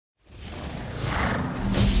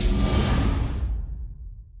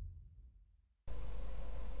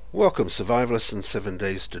Welcome survivalists and 7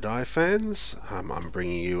 Days to Die fans. I'm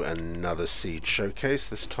bringing you another Siege showcase.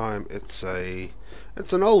 This time it's an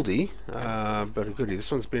oldie, but a goodie.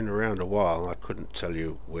 This one's been around a while. I couldn't tell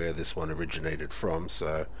you where this one originated from,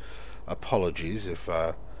 so apologies if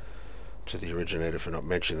to the originator for not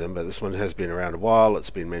mentioning them, but this one has been around a while. It's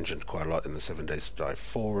been mentioned quite a lot in the 7 Days to Die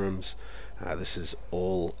forums. This is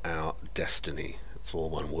AllOurDestiny. It's all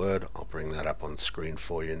one word. I'll bring that up on screen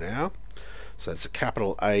for you now. So it's a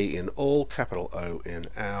capital A in all, capital O in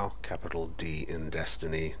our, capital D in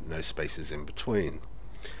destiny, no spaces in between.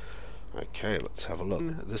 Okay, let's have a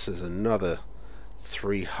look. This is another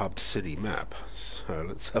 3 hub city map. So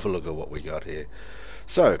let's have a look at what we got here.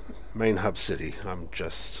 So, main hub city. I'm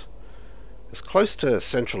just as close to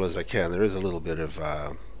central as I can. There is a little bit of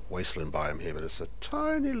wasteland biome here, but it's a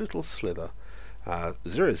tiny little slither.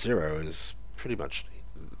 0-0 is pretty much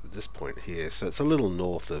this point here, so it's a little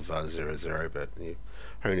north of 0-0, but you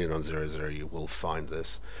hone in on 0-0, you will find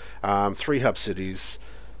this. 3 hub cities,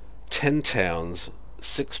 10 towns,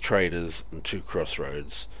 6 traders, and 2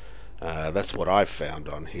 crossroads. That's what I've found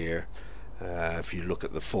on here. If you look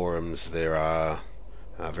at the forums, there are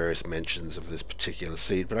various mentions of this particular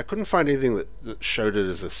seed, but I couldn't find anything that showed it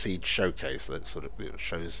as a seed showcase that sort of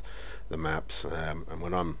shows the maps. And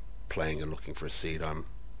when I'm playing and looking for a seed, I'm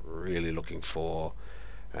really looking for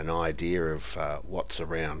an idea of what's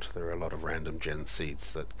around. There are a lot of random gen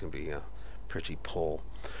seeds that can be pretty poor.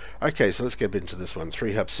 Okay, so let's get into this one.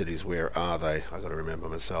 3 hub cities, where are they? I got to remember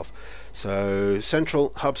myself. So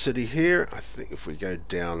central hub city here. I think if we go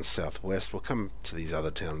down southwest, we'll come to these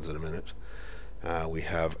other towns in a minute. We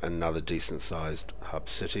have another decent sized hub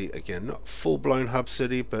city. Again, not full-blown hub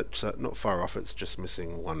city, but not far off. It's just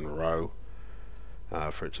missing 1 row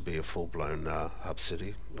for it to be a full-blown hub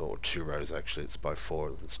city, or 2 rows actually. It's by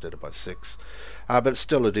 4 instead of by 6, but it's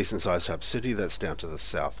still a decent sized hub city. That's down to the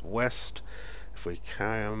southwest. If we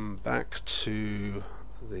come back to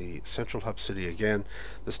the central hub city again,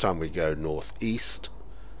 this time we go northeast,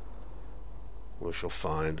 we shall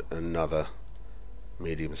find another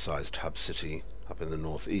medium-sized hub city up in the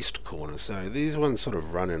northeast corner. So these ones sort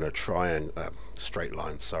of run in a triangle, straight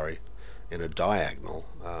line, sorry, in a diagonal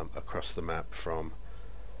across the map from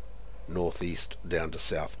northeast down to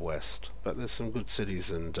southwest, but there's some good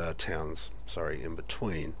cities and towns, sorry, in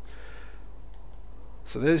between.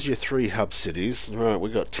 So there's your 3 hub cities. Right,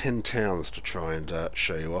 we've got 10 towns to try and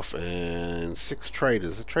show you off, and 6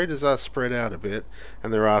 traders. The traders are spread out a bit,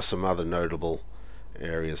 and there are some other notable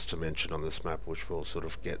areas to mention on this map, which we'll sort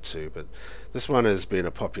of get to, but this one has been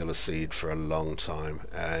a popular seed for a long time,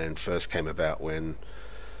 and first came about when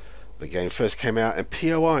the game first came out and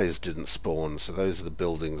POIs didn't spawn. So those are the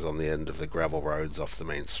buildings on the end of the gravel roads off the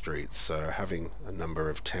main streets. So having a number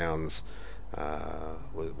of towns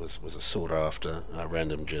was a sought after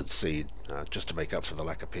random gen seed, just to make up for the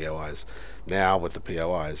lack of POIs. Now with the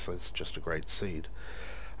POIs, it's just a great seed.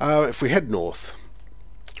 If we head north,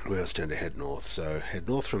 we always tend to head north. So head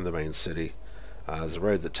north from the main city. There's a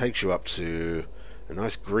road that takes you up to a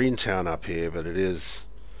nice green town up here, but it is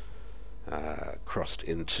crossed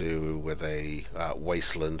into with a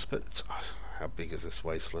wasteland. But how big is this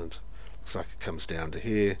wasteland? Looks like it comes down to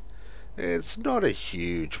here. It's not a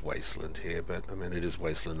huge wasteland here, but I mean it is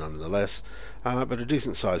wasteland nonetheless. But a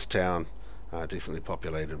decent sized town, decently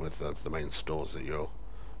populated with the main stores that you're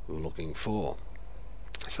looking for.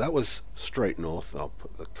 So that was straight north. I'll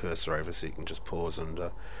put the cursor over so you can just pause and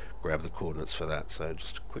grab the coordinates for that. So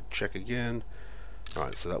just a quick check again.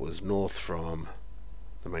 Alright, so that was north from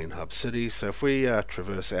the main hub city. So if we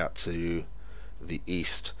traverse out to the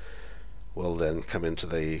east, we'll then come into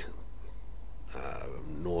the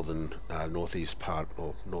northeast part,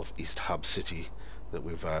 or northeast hub city that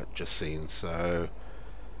we've just seen. So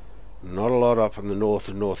not a lot up in the north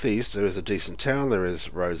and northeast. There is a decent town, there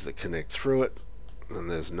is roads that connect through it,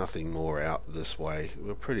 and there's nothing more out this way.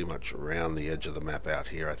 We're pretty much around the edge of the map out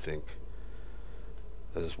here, I think,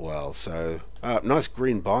 as well. So nice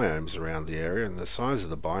green biomes around the area, and the size of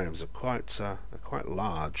the biomes are quite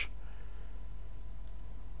large.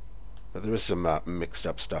 But there is some mixed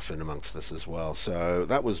up stuff in amongst this as well. So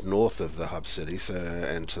that was north of the hub city, so,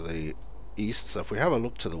 and to the east. So if we have a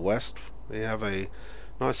look to the west, we have a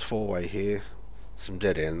nice 4-way here, some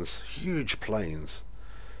dead ends, huge plains.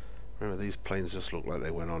 Remember, these plains just look like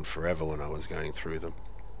they went on forever when I was going through them.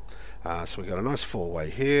 So we got a nice 4-way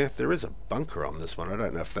here. There is a bunker on this one. I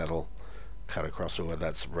don't know if that'll cut across or whether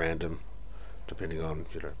that's random, depending on,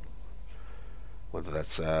 you know, whether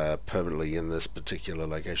that's permanently in this particular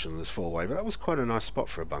location, this 4-way. But that was quite a nice spot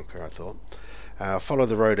for a bunker, I thought. Follow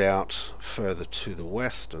the road out further to the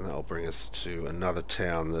west, and that'll bring us to another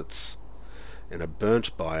town that's in a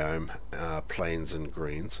burnt biome, plains and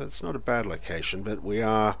green, so it's not a bad location, but we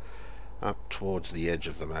are up towards the edge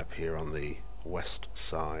of the map here on the west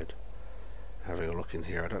side. Having a look in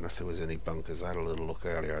here, I don't know if there was any bunkers. I had a little look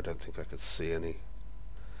earlier, I don't think I could see any.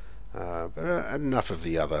 But enough of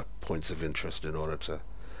the other points of interest in order to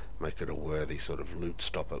make it a worthy sort of loot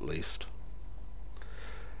stop at least.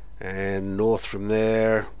 And north from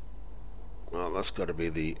there, well, that's got to be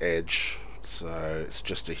the edge, so it's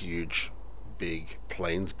just a huge big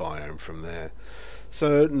plains biome from there.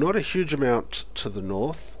 So not a huge amount to the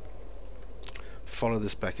north. Follow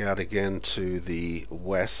this back out again to the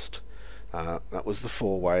west. That was the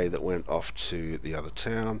four-way that went off to the other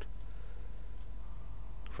town.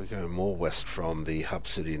 If we go more west from the hub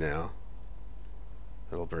city now,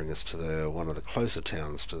 it'll bring us to one of the closer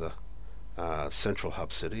towns to the central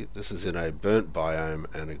hub city. This is in a burnt biome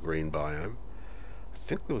and a green biome. I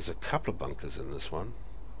think there was a couple of bunkers in this one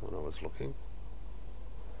when I was looking.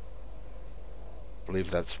 I believe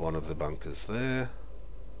that's one of the bunkers there.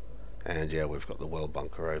 And yeah, we've got the well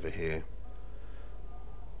bunker over here.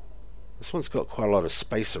 This one's got quite a lot of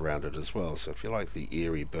space around it as well, so if you like the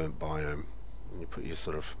eerie burnt biome, and you put your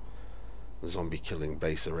sort of zombie killing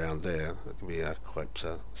base around there, that can be quite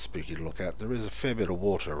spooky to look at. There is a fair bit of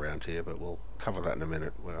water around here, but we'll cover that in a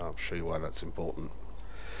minute, where I'll show you why that's important.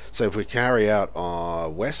 So if we carry out our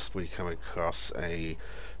west, we come across a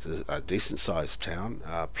decent sized town,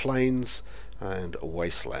 plains and a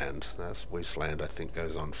wasteland. That's wasteland, I think,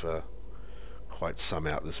 goes on for quite some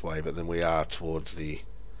out this way, but then we are towards the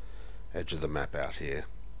edge of the map out here.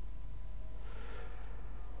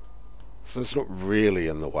 So it's not really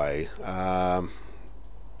in the way,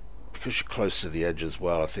 because you're close to the edge as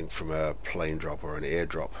well. I think from a plane drop or an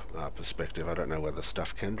airdrop perspective, I don't know whether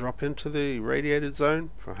stuff can drop into the radiated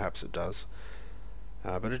zone. Perhaps it does,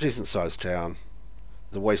 but a decent sized town.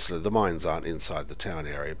 The mines aren't inside the town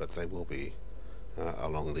area, but they will be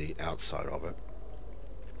along the outside of it.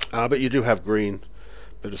 But you do have green,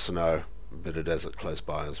 bit of snow, a bit of desert close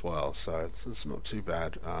by as well, so it's not too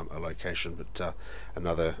bad a location, but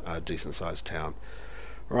another decent sized town.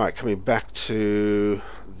 Right, coming back to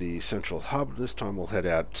the central hub, this time we'll head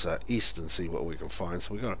out east and see what we can find.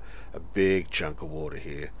 So we've got a big chunk of water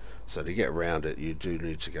here, so to get around it you do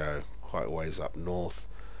need to go quite a ways up north.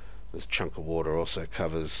 This chunk of water also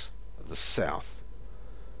covers the south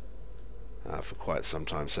for quite some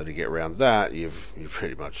time, so to get around that you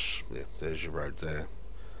pretty much, yeah, there's your road there.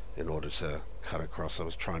 In order to cut across, I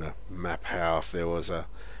was trying to map how if there was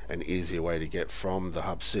an easier way to get from the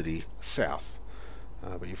hub city south,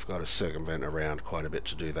 but you've got to circumvent around quite a bit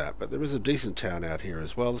to do that. But there is a decent town out here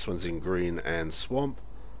as well. This one's in green and swamp.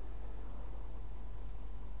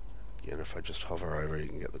 Again, if I just hover over, you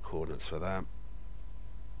can get the coordinates for that.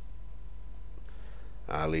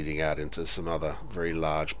 Leading out into some other very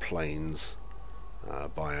large plains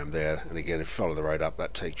biome there, and again, if you follow the road up,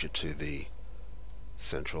 that takes you to the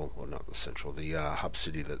central, or not the central, the hub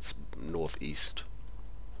city that's northeast.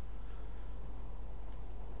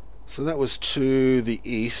 So that was to the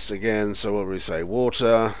east again. So what do we say?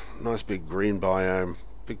 Water, nice big green biome,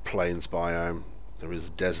 big plains biome. There is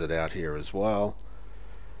desert out here as well.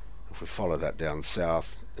 If we follow that down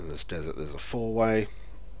south, in this desert there's a four-way.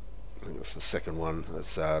 I think that's the second one.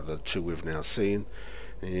 That's the two we've now seen.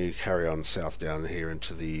 And you carry on south down here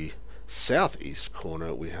into the southeast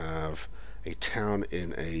corner, we have a town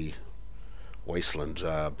in a wasteland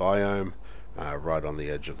biome, right on the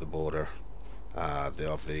edge of the border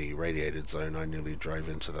of the radiated zone. I nearly drove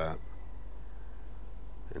into that.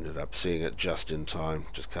 Ended up seeing it just in time.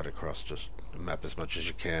 Just cut across, just map as much as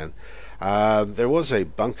you can. There was a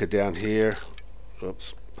bunker down here.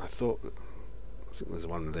 Oops, I think there's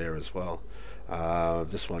one there as well.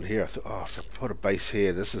 This one here, I thought, oh, if I put a base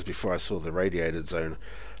here, this is before I saw the radiated zone.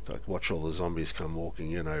 I could watch all the zombies come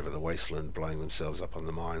walking in over the wasteland, blowing themselves up on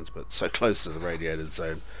the mines, but so close to the radiated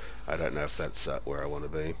zone, I don't know if that's where I want to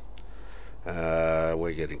be.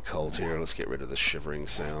 We're getting cold here. Let's get rid of the shivering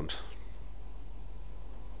sound.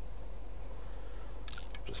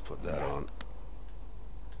 Just put that on.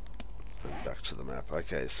 And back to the map.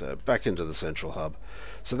 Okay, so back into the central hub.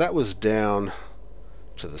 So that was down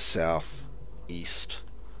to the southeast,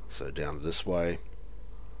 so down this way.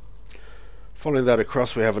 Following that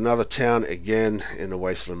across, we have another town, again in a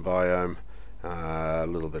wasteland biome, a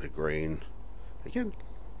little bit of green. Again,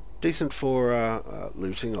 decent for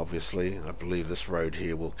looting, obviously. I believe this road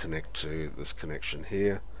here will connect to this connection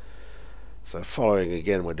here. So following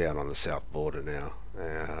again, we're down on the south border now.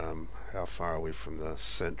 How far are we from the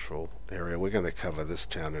central area? We're going to cover this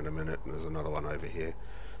town in a minute, and there's another one over here.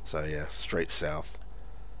 So yeah, straight south.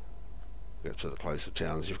 Go to the closer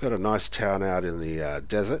towns. You've got a nice town out in the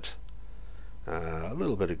desert. A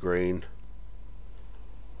little bit of green.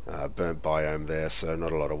 Burnt biome there, so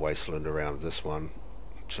not a lot of wasteland around this one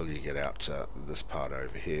until you get out to this part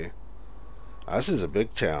over here. This is a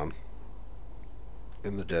big town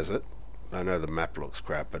in the desert. I know the map looks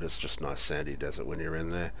crap, but it's just nice sandy desert when you're in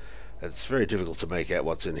there. It's very difficult to make out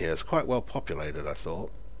what's in here. It's quite well populated, I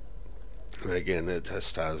thought. And again, it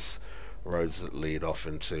just has roads that lead off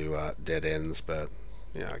into dead ends, but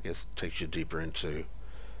yeah, I guess it takes you deeper into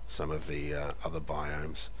some of the other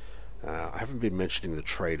biomes. I haven't been mentioning the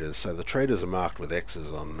traders, so the traders are marked with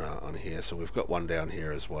X's on here, so we've got one down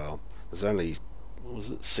here as well. There's only, what was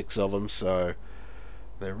it, 6 of them, so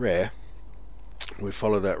they're rare. We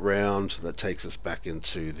follow that round, that takes us back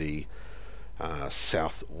into the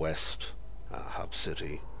southwest hub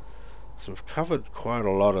city. So we've covered quite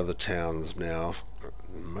a lot of the towns now.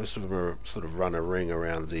 Most of them are sort of run a ring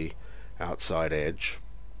around the outside edge.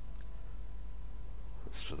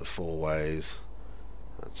 That's to the 4 ways.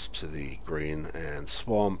 That's to the green and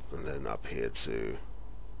swamp, and then up here to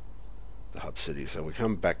the hub city. So we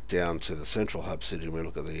come back down to the central hub city and we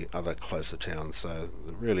look at the other closer towns. So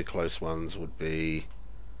the really close ones would be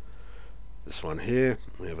this one here.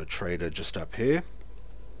 We have a trader just up here.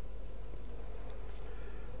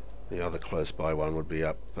 The other close by one would be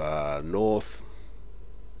up north,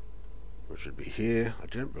 which would be here. I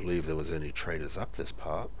didn't believe there was any traders up this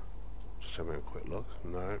part. Just having a quick look.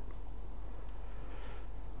 No.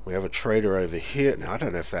 We have a trader over here. Now I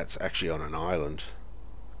don't know if that's actually on an island,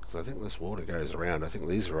 because I think this water goes around. I think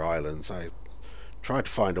these are islands. I tried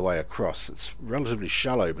to find a way across. It's relatively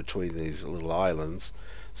shallow between these little islands,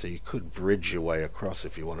 so you could bridge your way across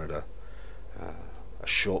if you wanted a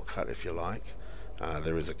shortcut, if you like.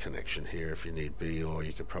 There is a connection here if you need be, or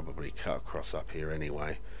you could probably cut across up here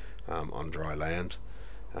anyway on dry land.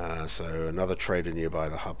 So another trader nearby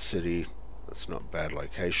the hub city. That's not a bad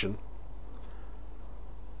location.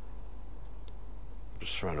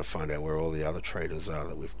 Just trying to find out where all the other traders are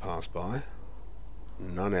that we've passed by.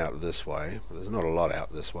 None out this way, but there's not a lot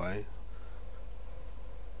out this way.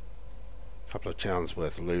 A couple of towns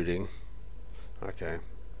worth looting. Okay,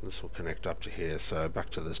 this will connect up to here, so back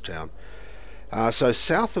to this town. So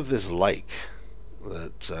south of this lake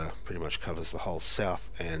that pretty much covers the whole south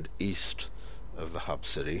and east of the hub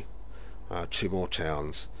city, 2 more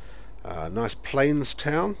towns. Nice plains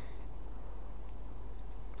town.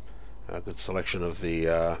 A good selection of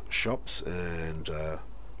the shops and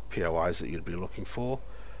POIs that you'd be looking for.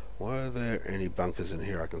 Were there any bunkers in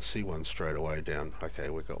here? I can see one straight away down. Okay,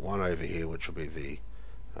 we've got one over here, which will be the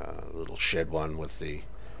little shed one with the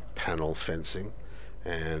panel fencing,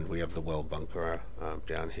 and we have the well bunker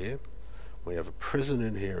down here. We have a prison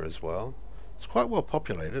in here as well. It's quite well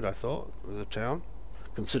populated, I thought, as a town,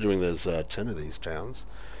 considering there's 10 of these towns.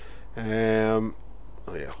 Oh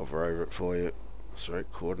yeah, hover over it for you. Sorry,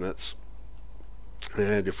 coordinates.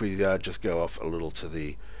 And if we just go off a little to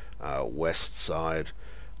the west side,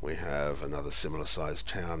 we have another similar sized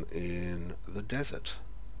town in the desert.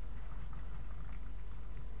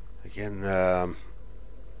 Again,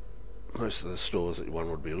 most of the stores that one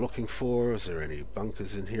would be looking for. Is there any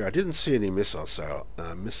bunkers in here? I didn't see any missile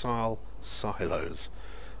silos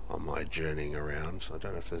on my journeying around. I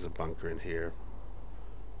don't know if there's a bunker in here.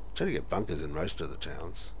 I tend to get bunkers in most of the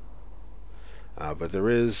towns. But there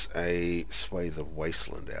is a swathe of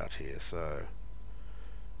wasteland out here, so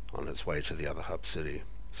on its way to the other hub city.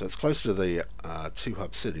 So it's close to the 2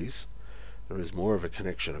 hub cities. There is more of a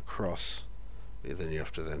connection across, then you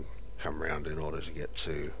have to then come round in order to get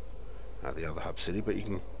to the other hub city, but you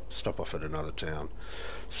can stop off at another town.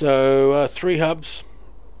 So 3 hubs,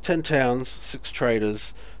 10 towns, 6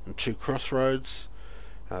 traders, and 2 crossroads.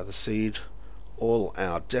 The seed,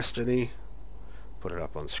 AllOurDestiny. Put it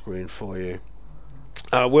up on screen for you.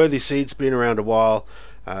 Worthy seed's been around a while.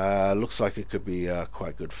 Looks like it could be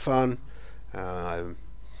quite good fun.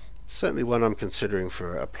 Certainly one I'm considering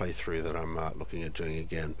for a playthrough that I'm looking at doing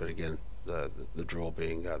again, but again, the draw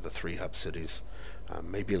being the 3 hub cities.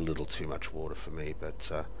 Maybe a little too much water for me, but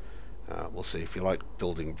we'll see. If you like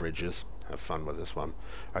building bridges, have fun with this one.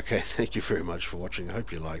 Okay, thank you very much for watching. I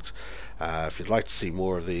hope you liked. If you'd like to see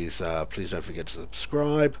more of these, please don't forget to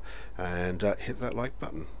subscribe and hit that like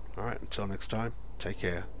button. Alright, until next time, take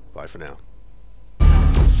care. Bye for now.